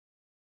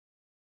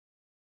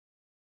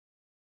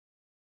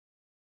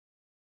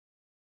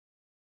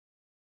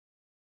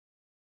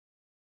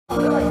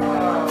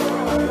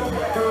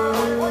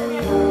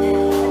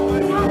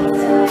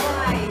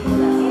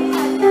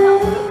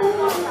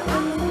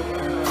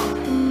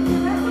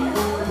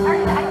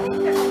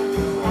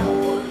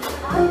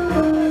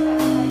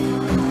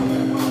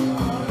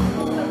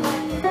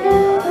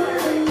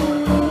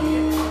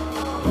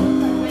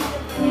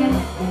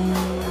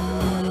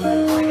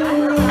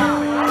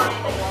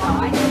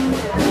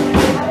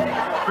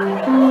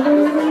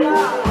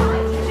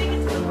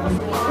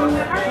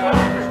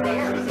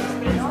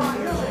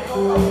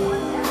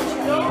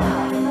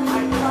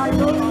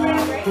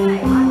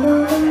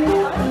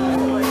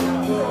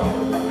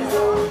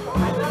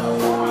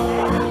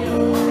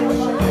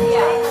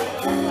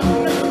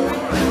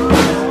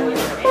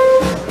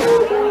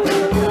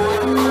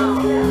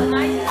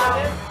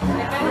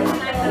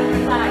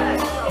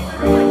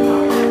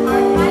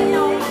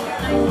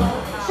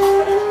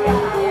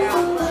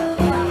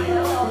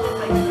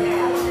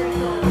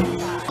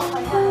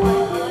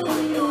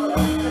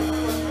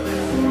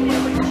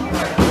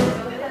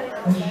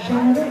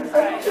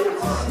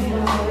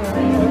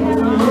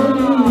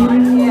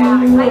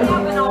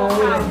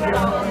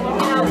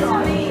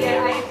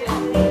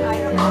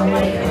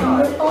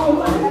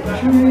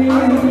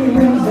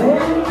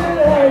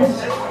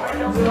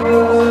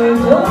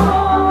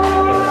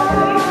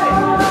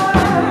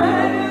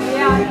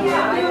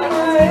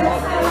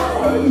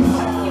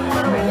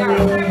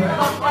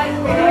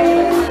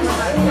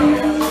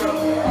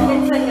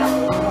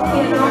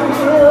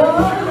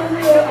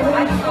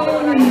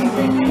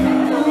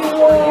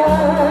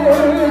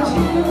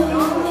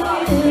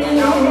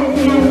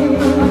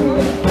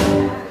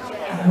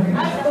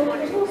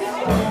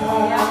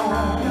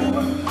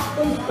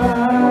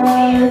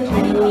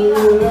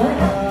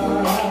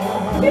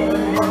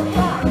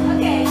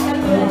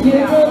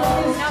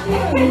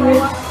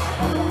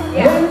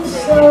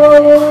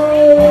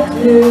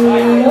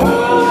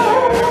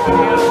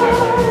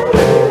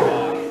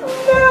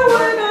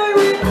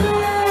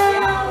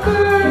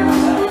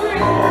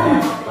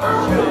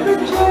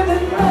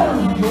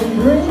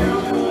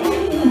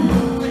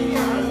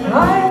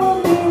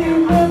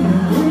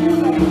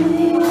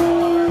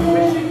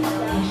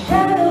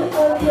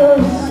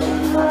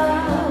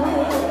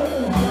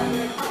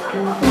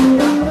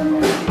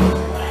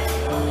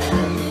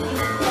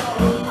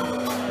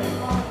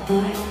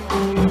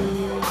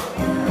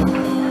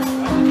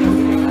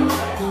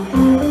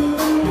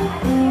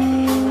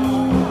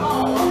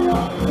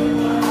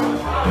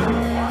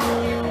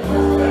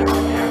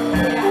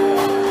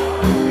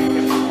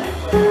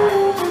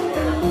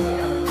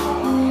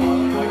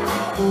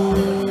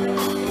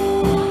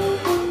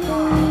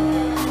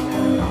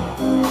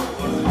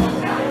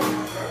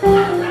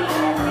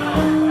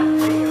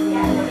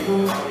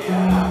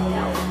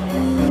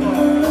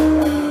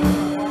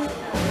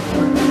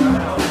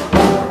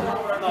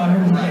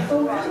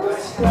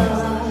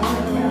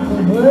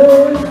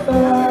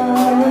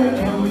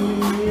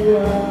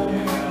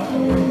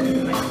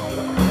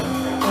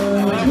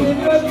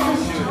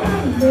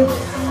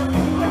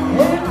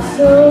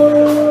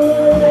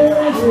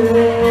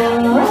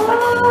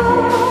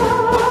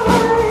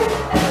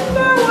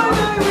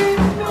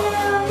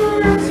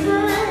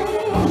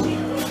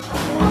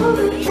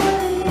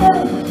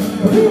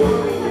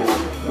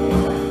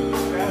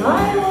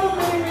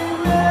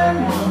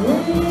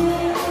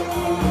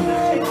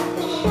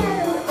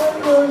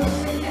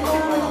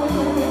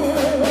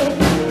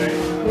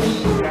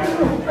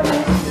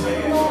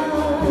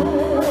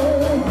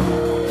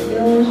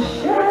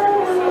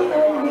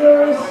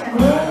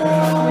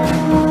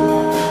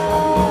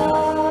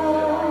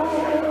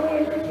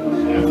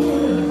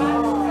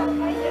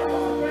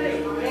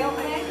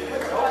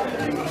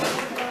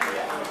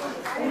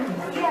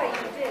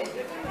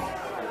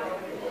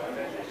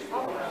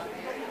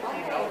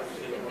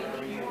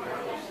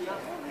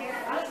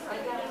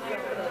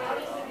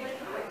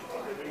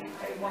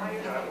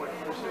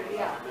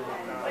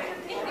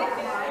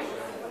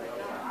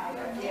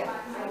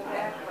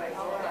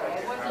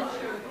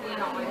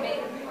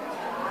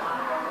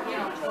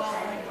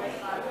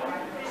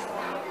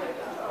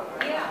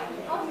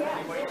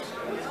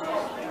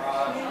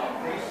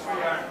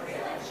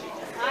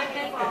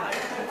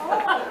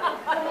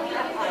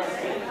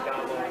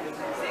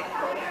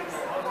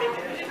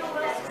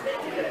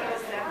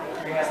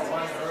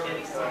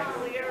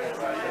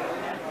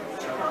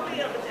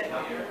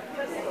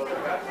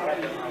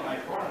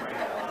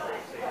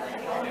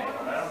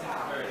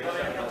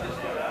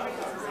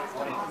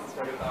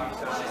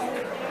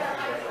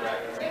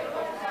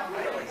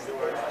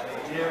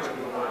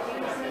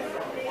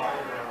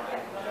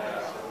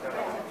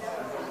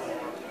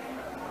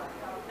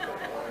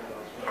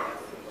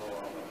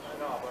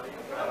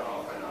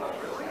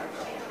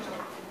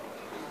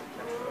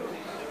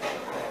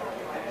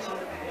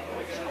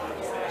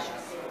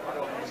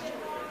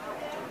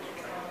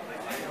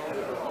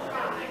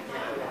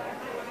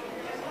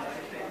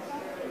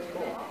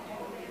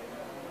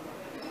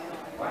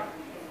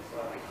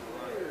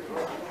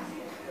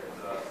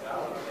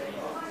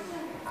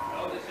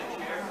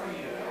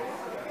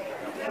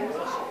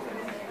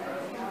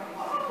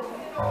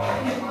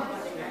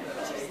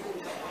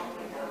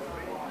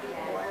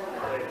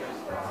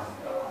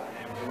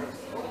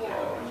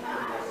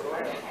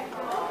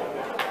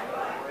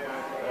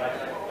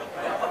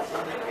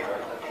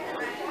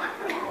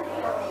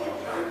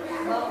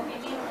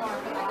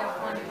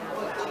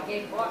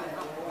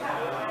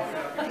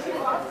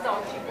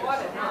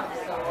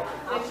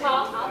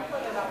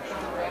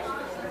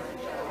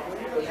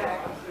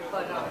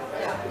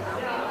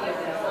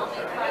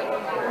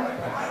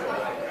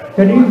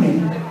Good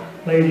evening,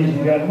 ladies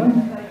and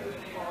gentlemen.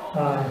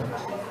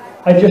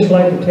 I'd just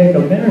like to take a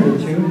minute or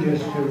two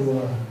just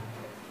to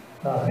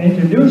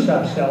introduce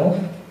ourselves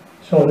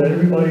so that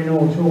everybody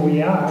knows who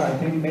we are. I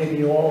think maybe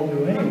you all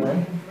do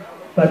anyway.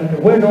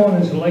 But we're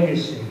known as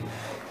Legacy.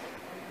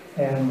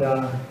 And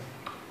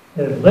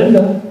there's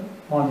Linda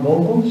on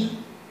vocals,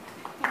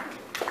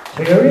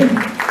 Terry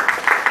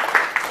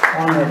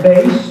on the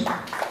bass,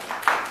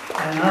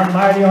 and I'm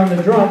Marty on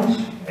the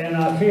drums, and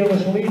our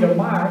fearless leader,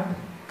 Mark,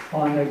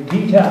 on the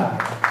guitar.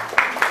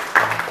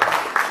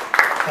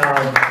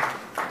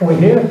 We're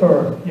here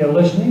for your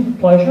listening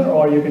pleasure,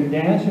 or you can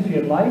dance if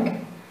you'd like.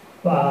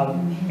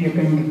 You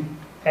can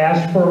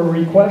ask for a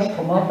request,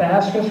 come up,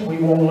 ask us. We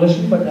won't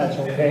listen, but that's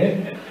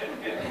okay.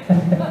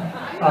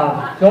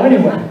 So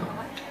anyway,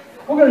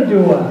 we're going to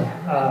do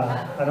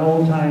an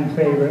old-time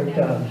favorite,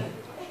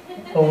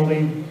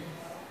 oldie.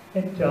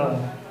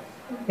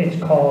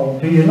 It's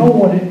called, Do You Know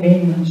What It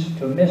Means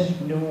to Miss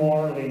New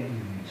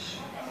Orleans?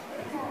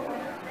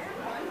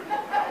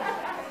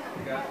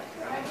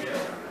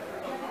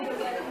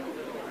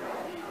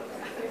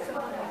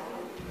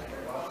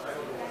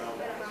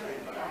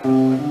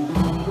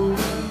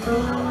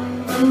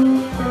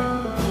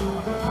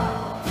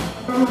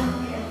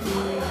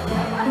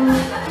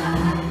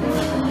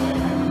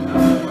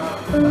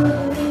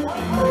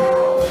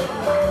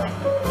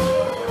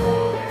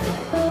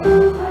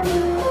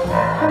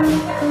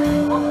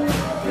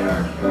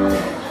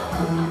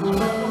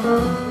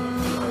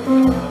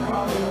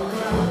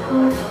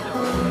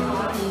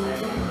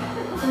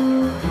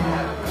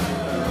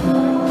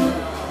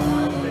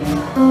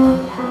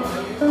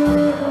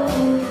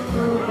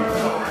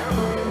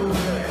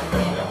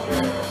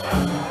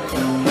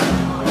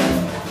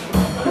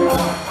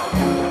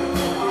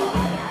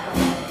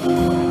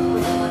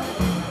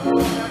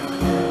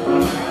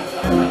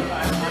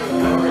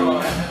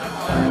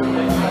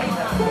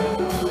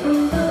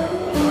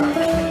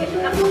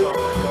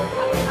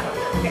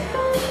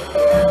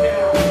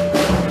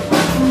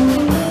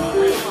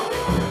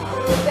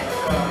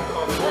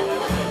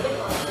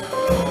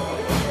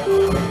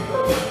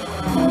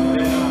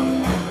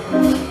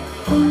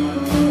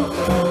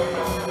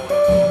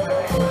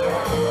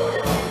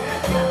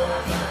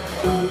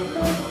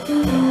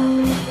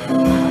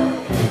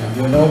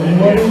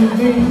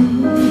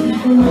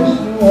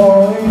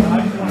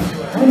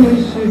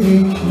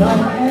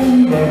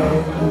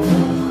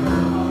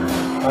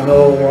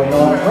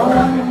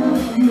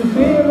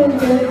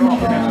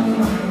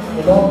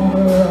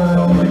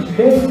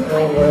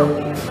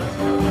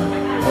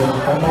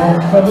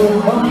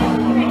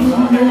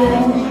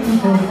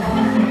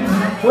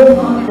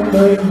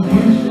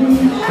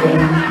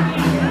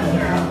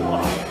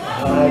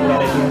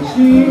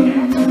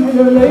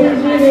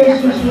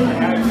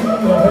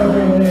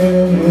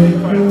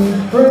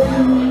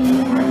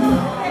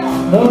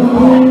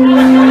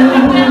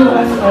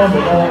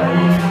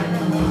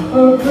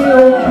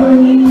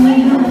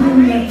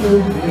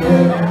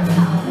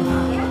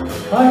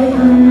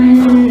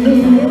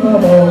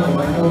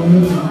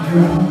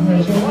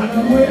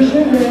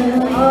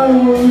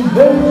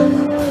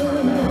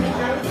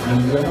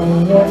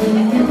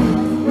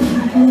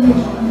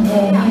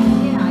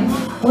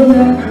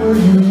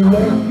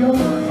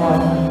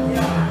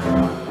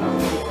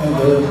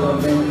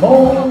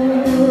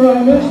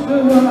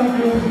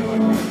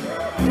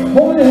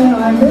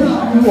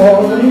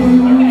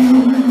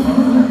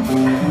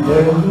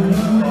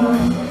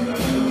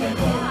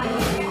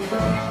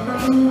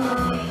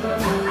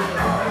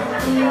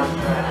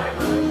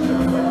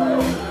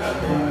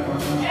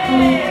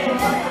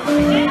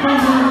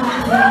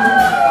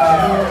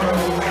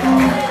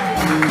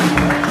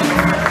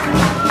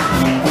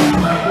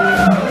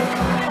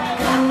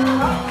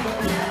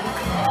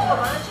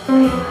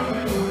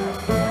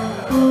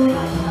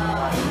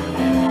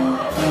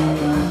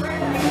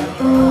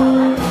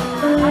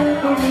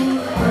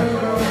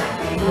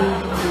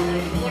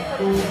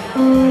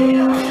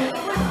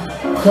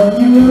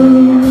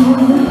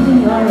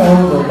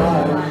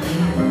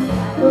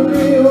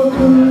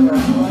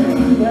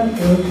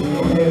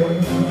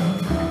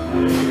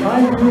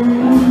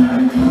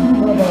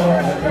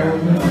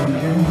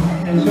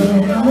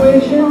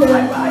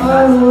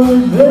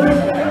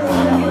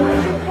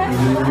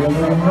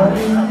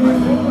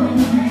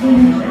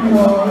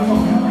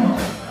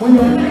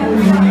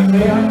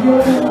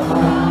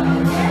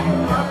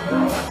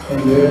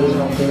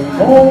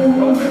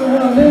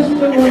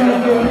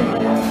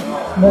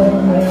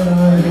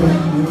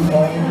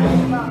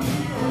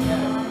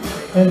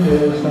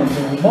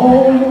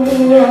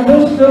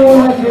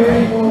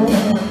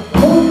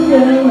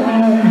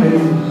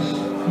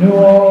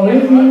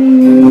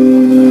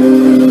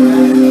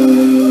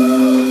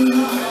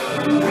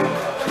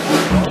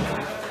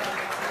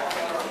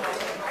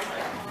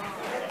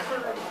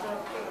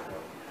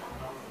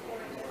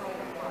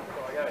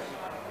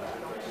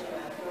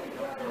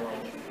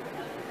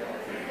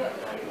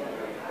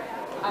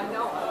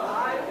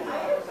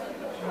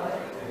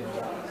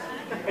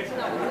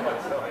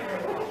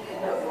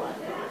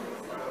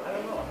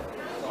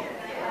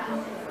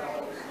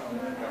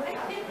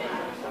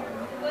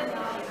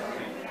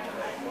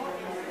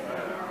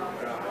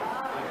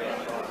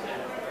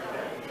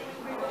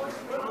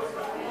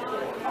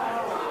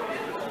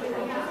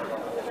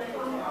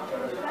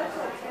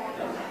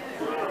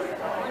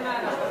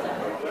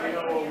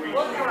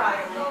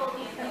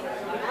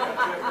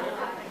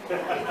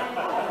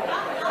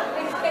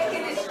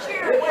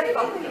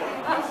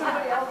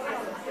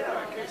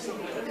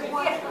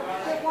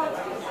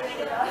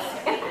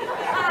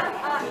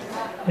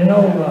 I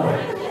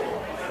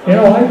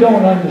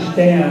don't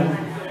understand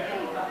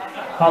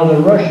how the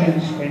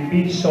Russians can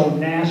be so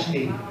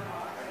nasty.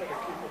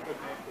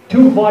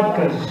 2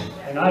 vodkas,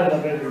 and I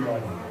love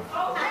everybody.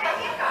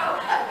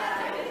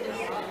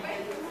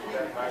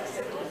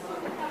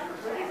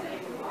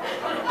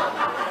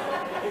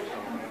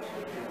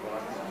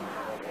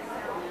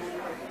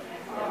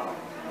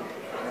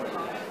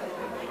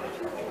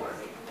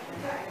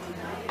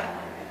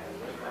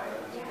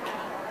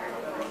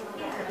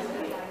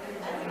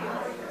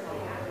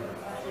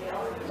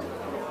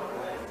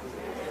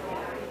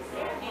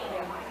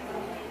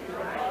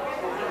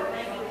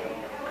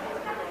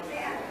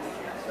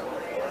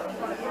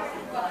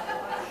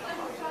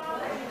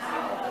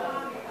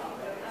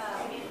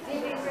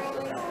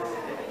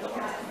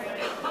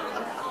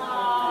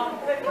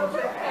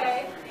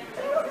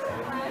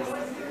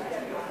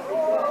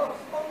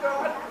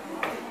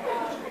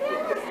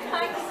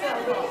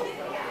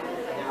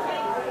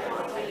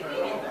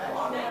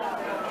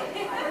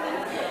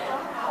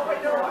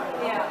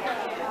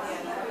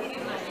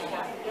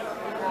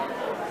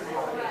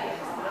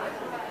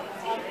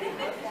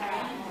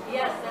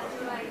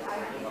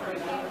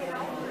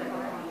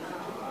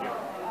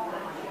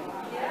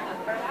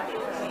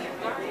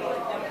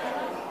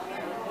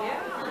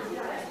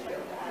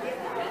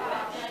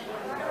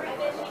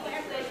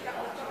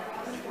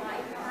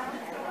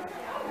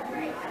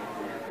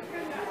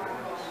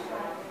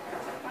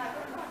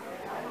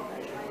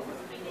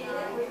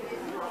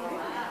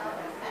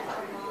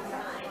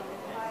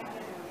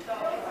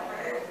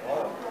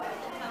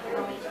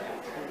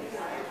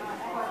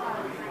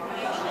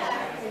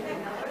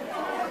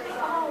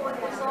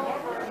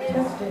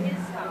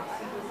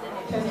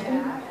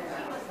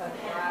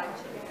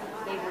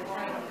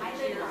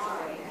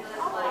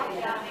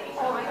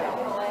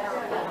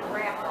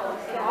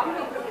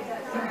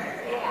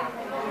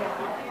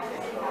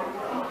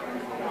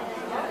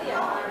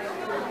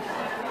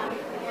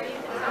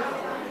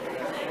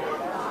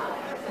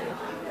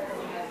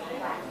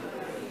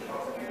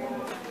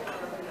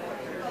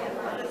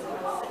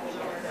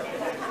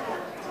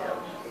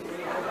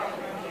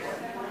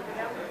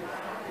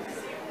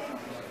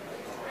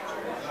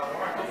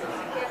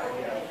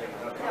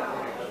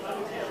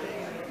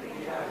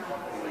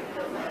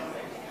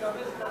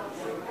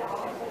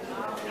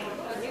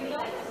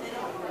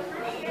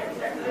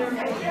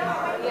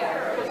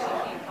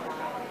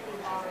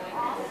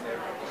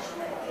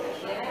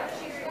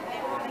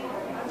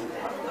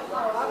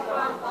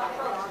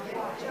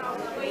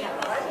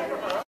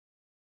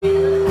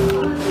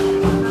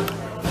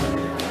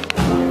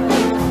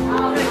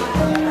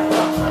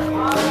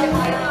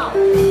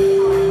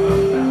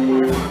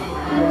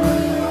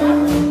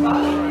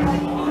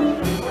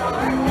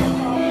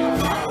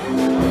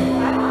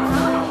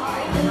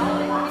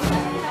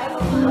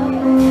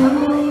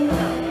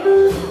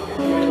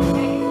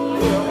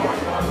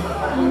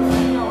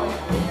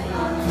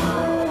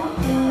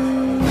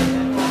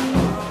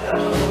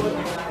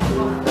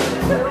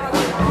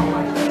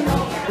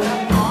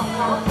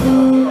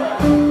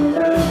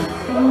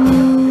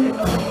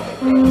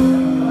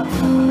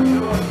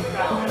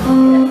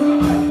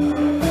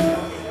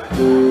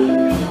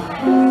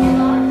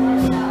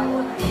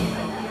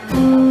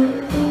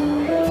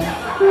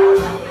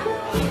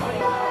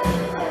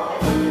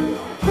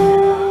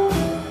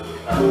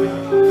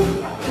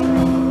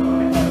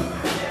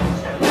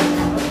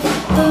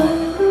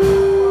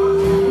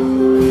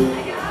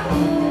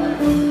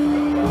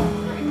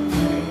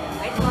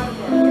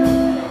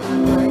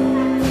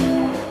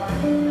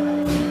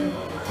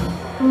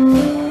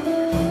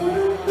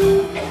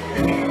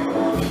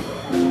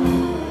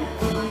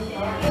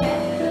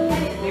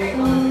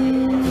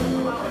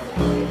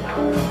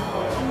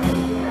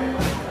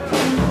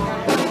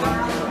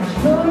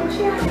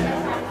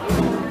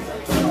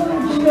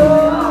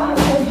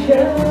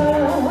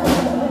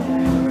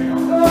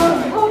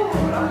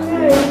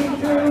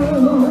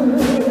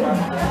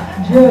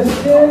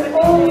 Just an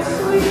old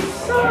sweet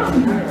song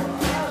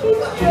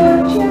keeps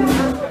Georgia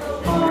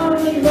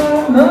on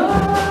my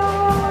mind.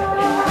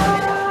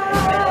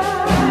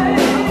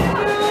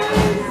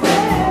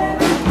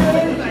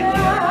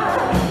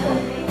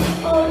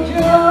 Oh,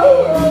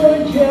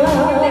 Georgia,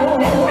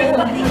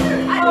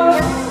 a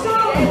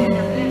song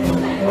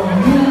of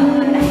you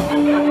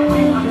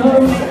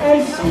comes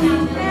as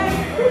sweet and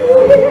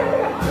clear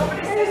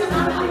as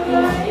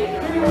moonlight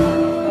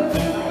through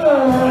the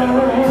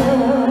pine.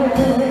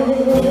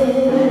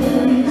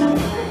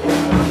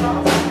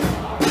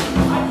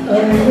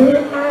 Her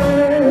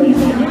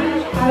eyes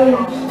reach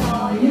out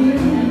to you.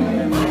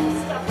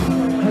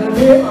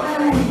 Her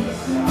eyes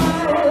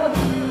smile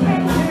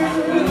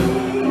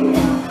tenderly.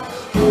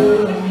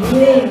 Still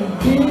in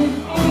deep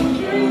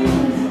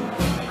dreams,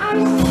 I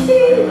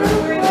see her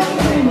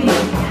running.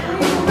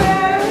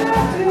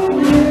 Remember to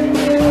you.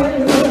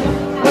 I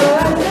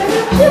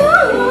said, Georgia,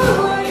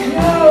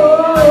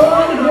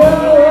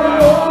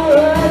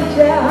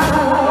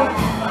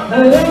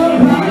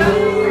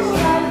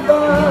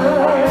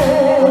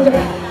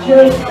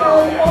 just an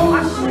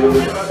old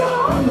sweet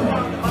song.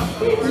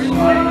 It's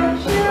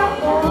Georgia.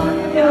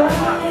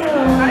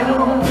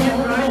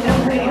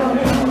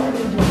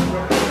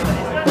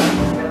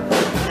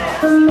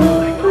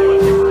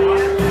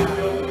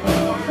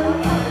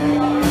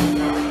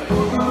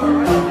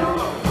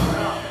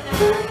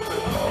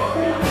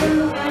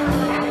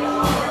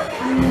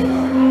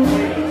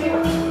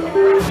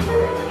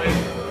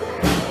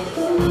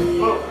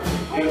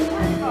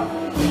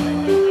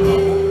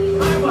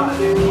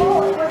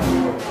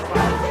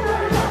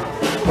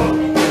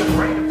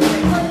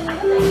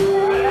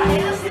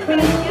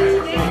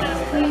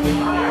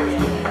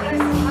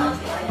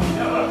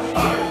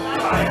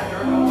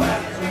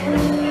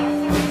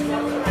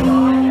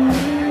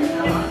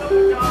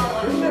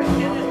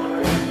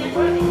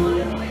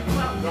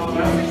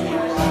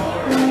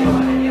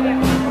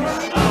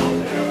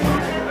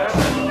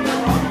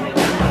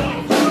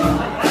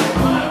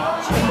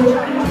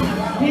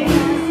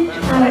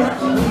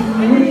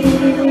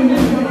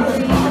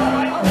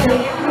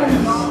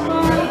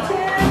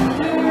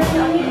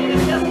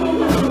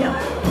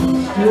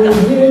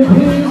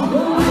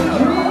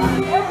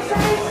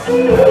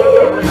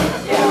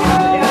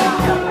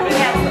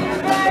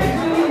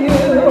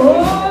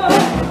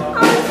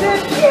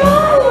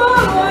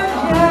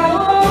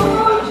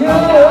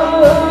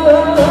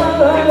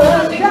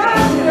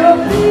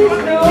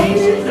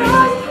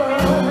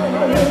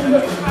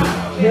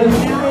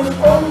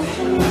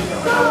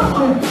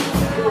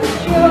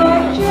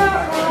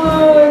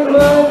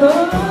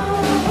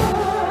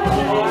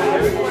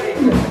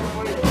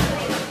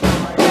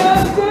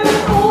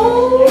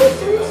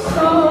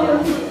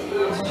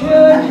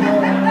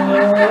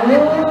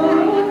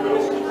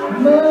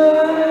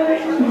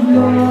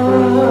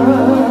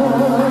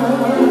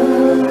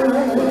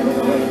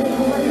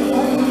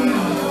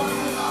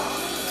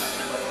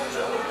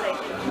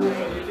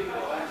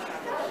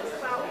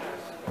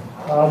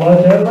 How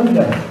about that,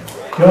 Linda?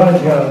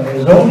 Georgia,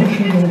 as only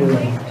she can do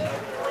it.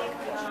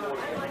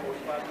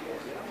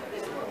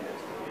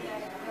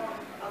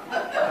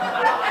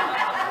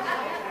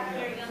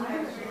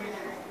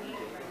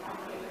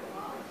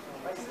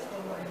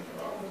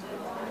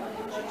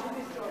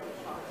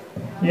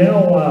 You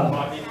know,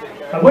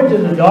 I went to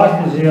the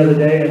doctor's the other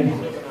day, and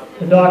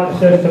the doctor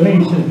says to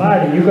me, he says,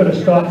 Marty, you got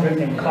to stop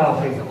drinking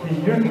coffee.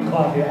 He's drinking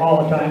coffee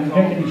all the time.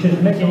 He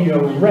says, making a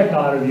wreck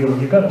out of you.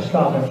 You got to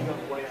stop it.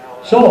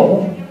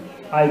 So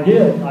I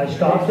did. I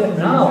stopped it.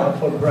 Now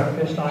for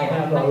breakfast, I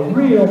have a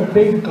real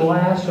big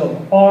glass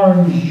of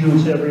orange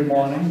juice every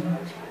morning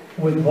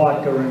with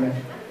vodka in it.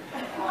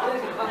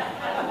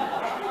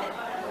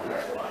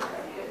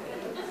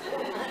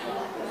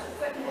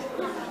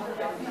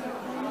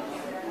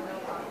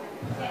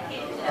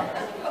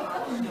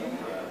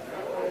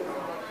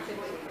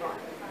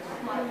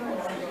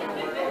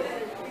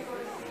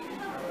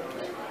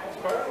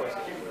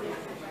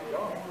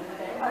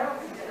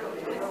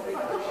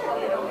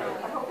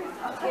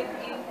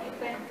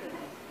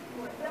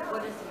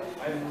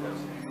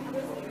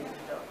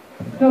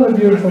 Another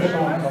beautiful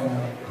song coming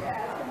out.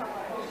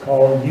 It's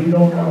called You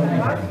Don't Know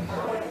Me.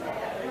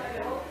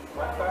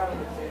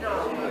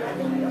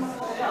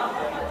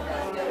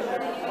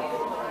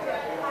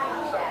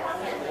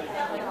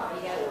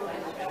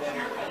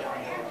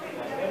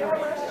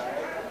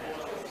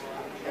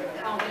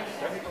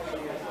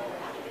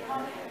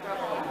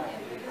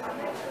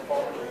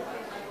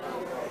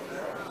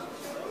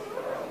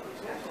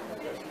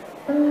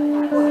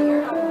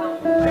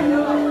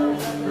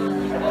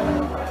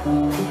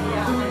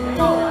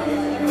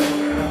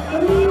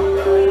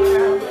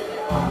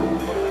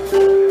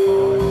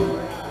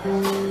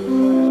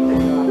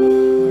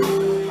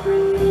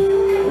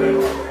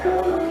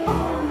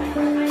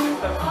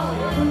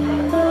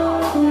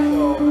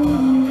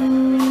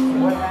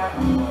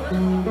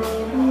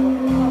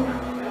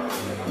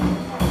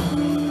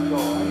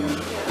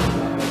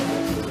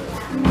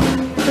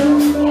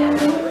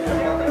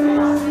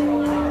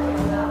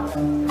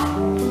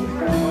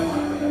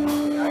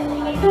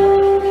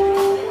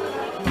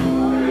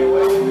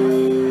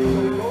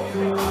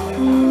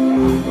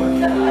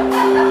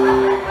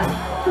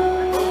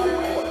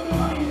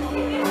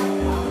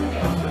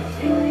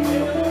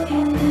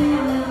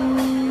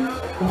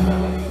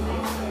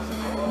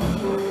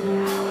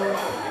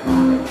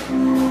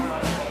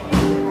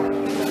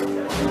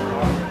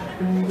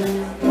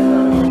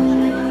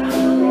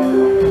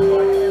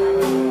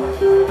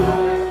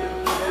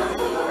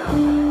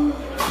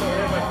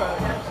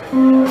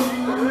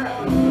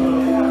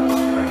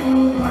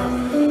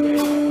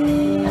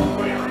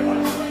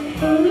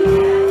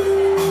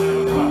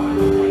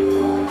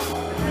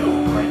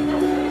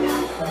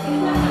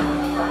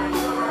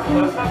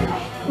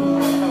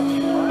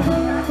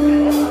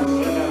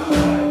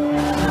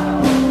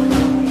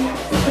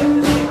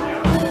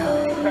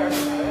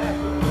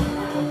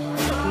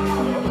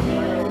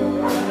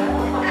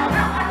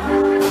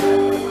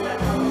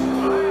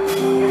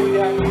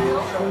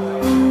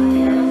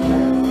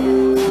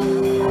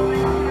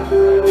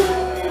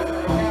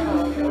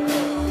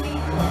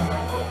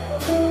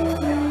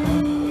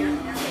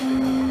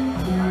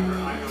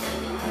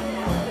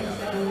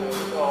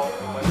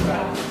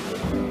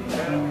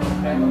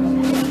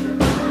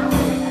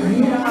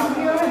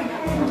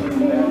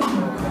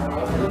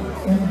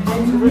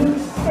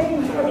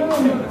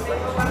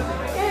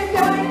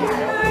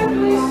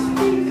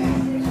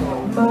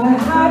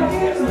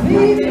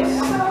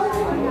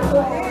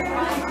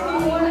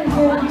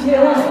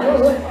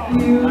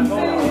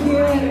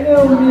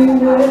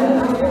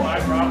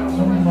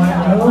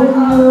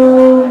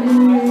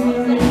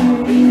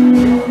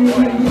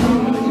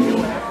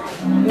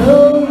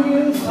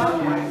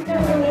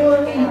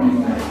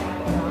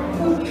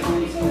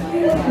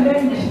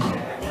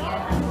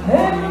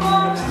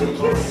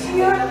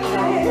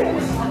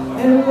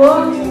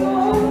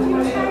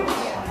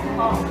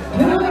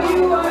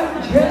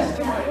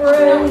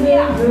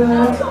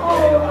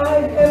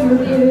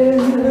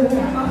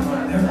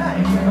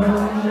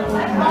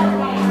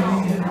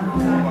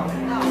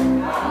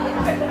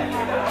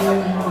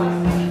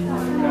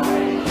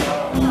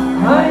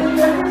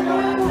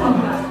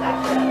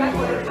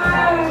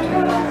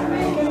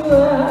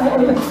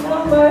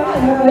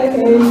 I heart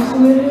aches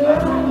with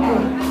love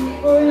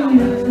for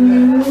you.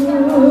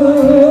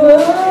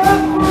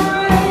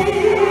 Afraid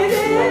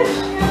and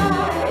shy,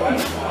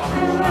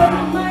 I let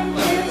my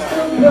chance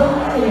go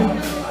by,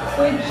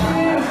 which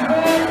is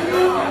when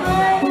you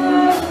might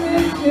love me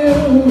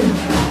too.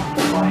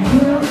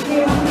 You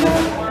give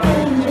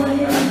nothing to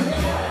me,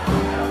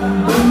 and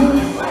then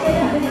you say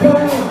goodbye.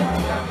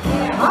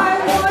 I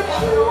watch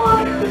you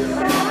walk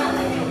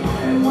beside,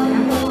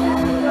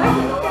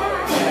 like that.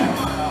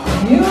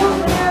 You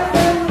never,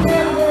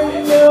 never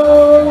know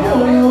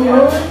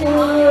what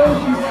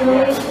you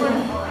so.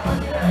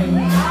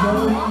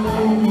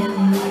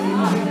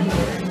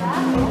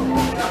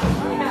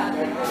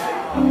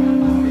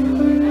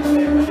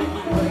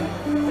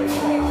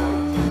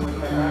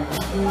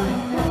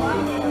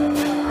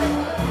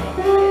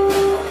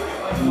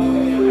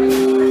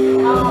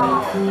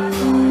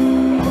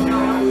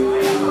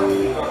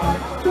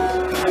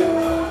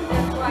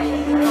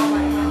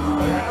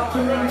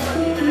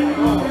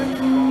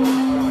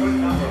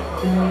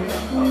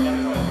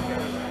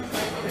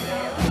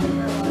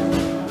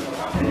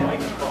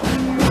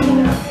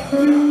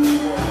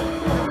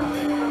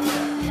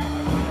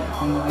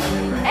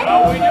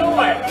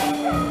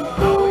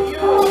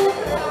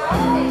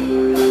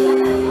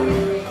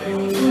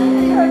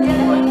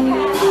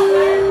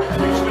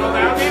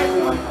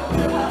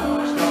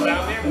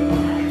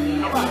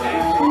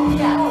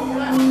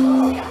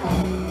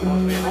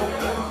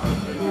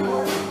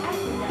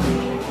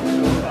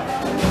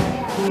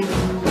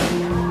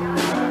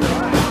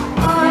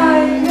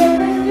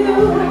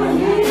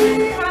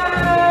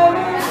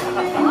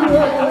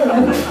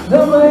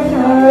 Though my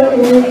heart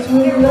aches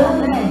with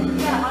love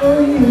for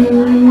you,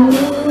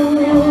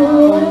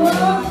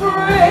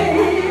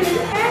 afraid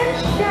and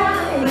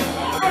shy,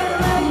 I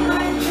let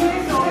my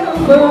chance go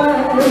by,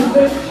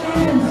 the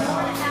chance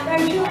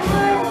that you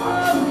might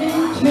love me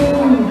too.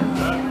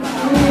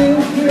 You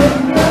give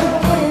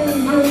nothing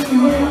to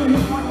me,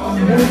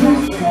 and then you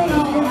say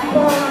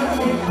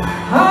goodbye.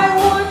 I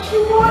want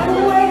you walk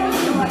away,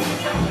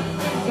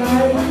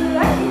 silent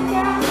like a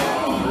guy.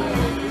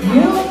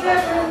 You'll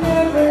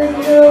never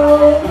know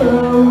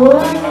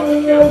why I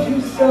love you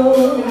so.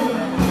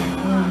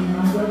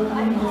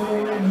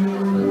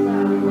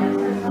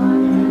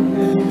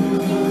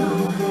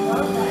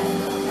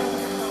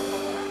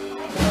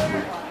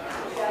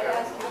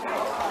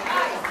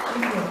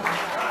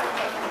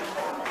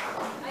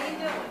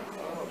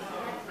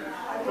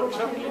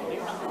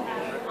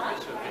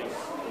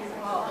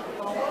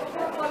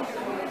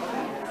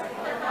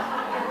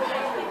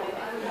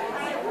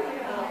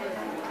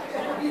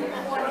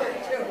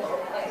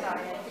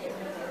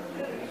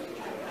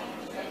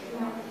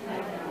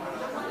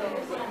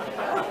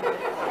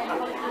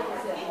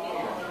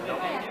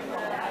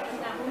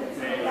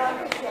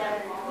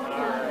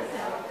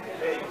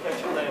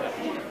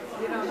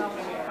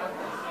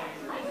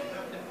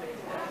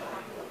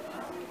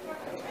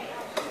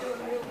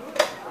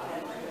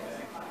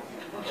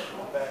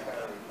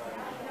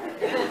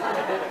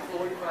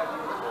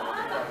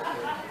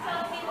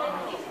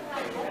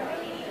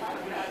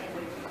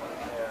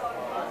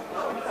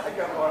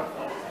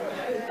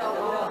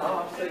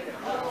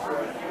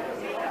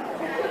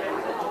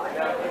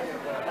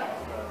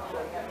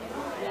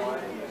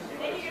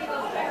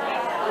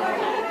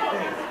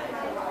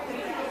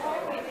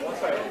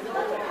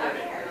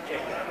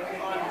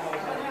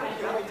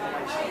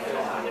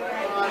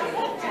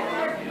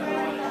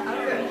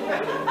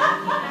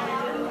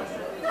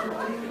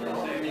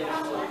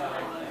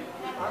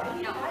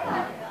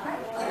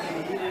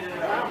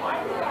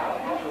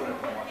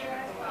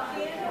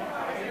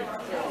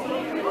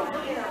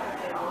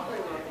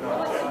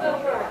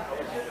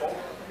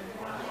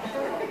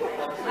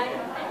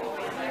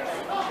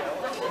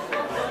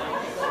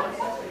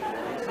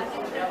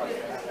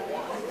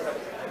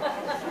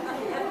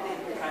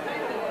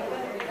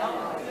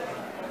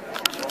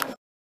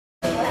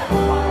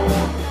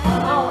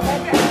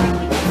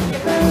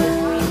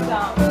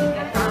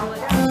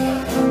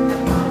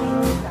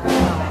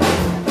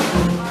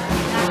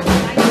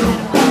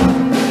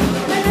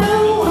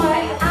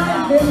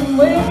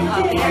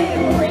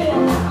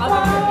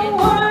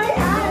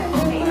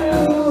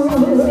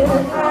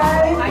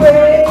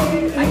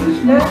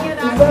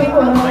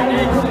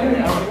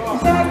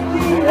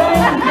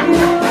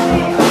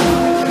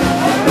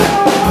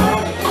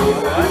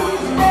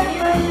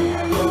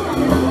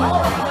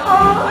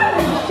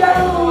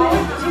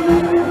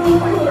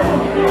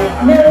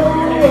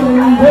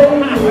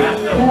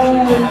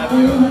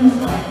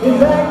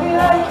 Exactly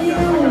like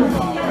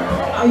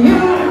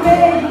you.